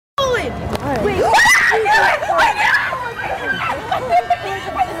Wait. I knew it!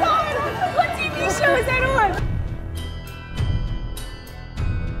 I saw it! What TV show is that on?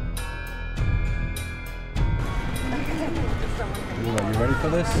 You ready for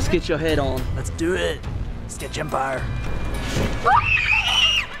this? Let's get your head on. Let's do it. Sketch Empire.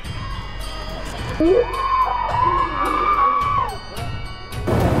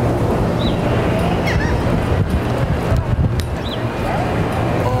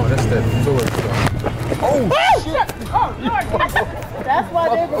 Oh, that's that sword stuff. Oh, shit! Oh, Lord. That's why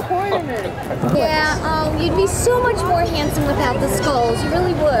they're recording it. Yeah, you'd be so much more handsome without the skulls. You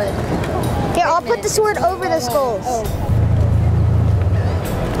really would. Here, I'll put the sword over the skulls. Oh.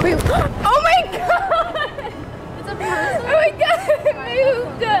 Wait. Oh my God! It's a person? Oh my God! It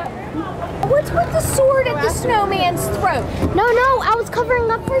moved. What's with the sword at the snowman's throat? No, I was covering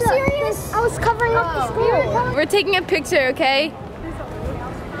up for serious. I was covering up the skull. We're taking a picture, okay?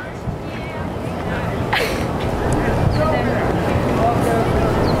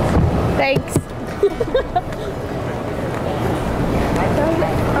 Thanks.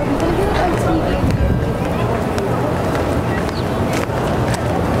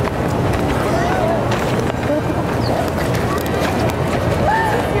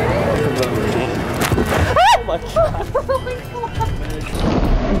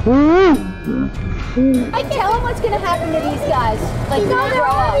 I tell them what's gonna happen to these guys. Like, No, they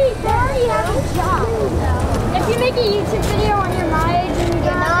already have a job. If you make a YouTube video on your my age and you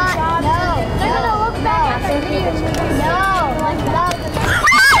don't have a job, they're gonna look back at their videos. Oh my God!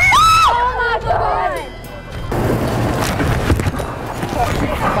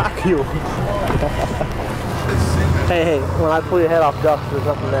 Fuck you. Hey, when I pull your head off, Duck, there's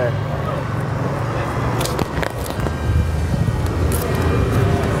nothing there.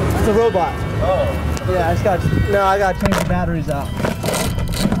 It's a robot. Oh. Yeah, I gotta change the batteries out.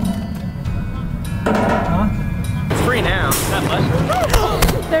 Huh? It's free now. Not much.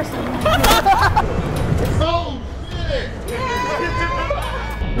 There's some. Oh, shit!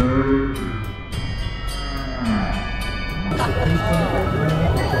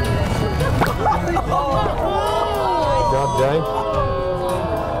 Good job, Jay.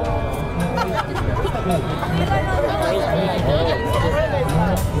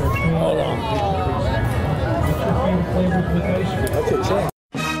 Hold on. That's a check.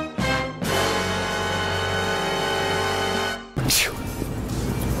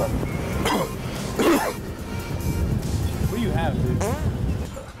 What do you have, dude?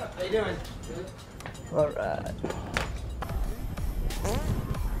 How you doing? All right.